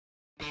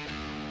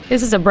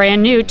This is a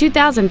brand new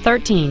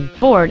 2013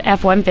 Ford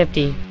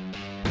F-150.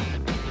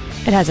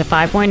 It has a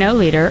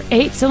 5.0-liter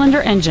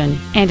 8-cylinder engine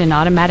and an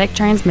automatic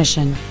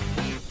transmission.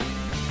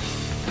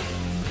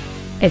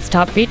 Its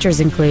top features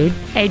include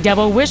a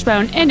double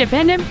wishbone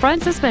independent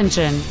front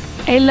suspension,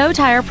 a low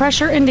tire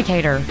pressure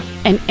indicator,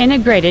 an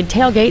integrated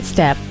tailgate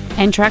step,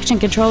 and traction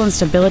control and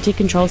stability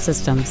control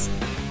systems.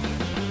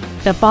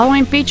 The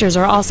following features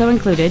are also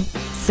included: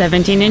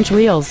 17-inch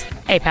wheels,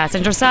 a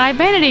passenger side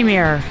vanity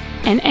mirror,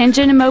 an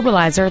engine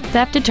immobilizer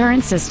theft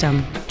deterrent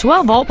system,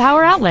 12-volt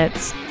power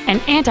outlets, an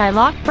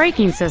anti-lock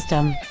braking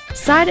system,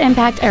 side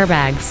impact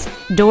airbags,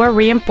 door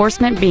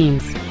reinforcement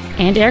beams,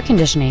 and air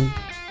conditioning.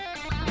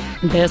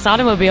 This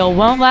automobile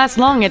won't last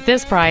long at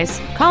this price.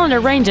 Call and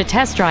arrange a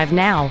test drive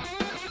now.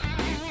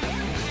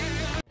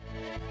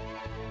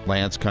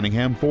 Lance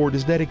Cunningham Ford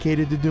is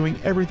dedicated to doing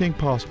everything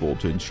possible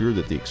to ensure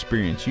that the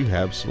experience you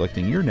have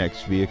selecting your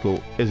next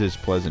vehicle is as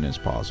pleasant as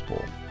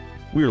possible.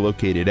 We are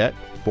located at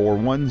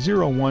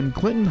 4101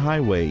 Clinton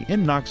Highway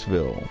in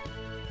Knoxville.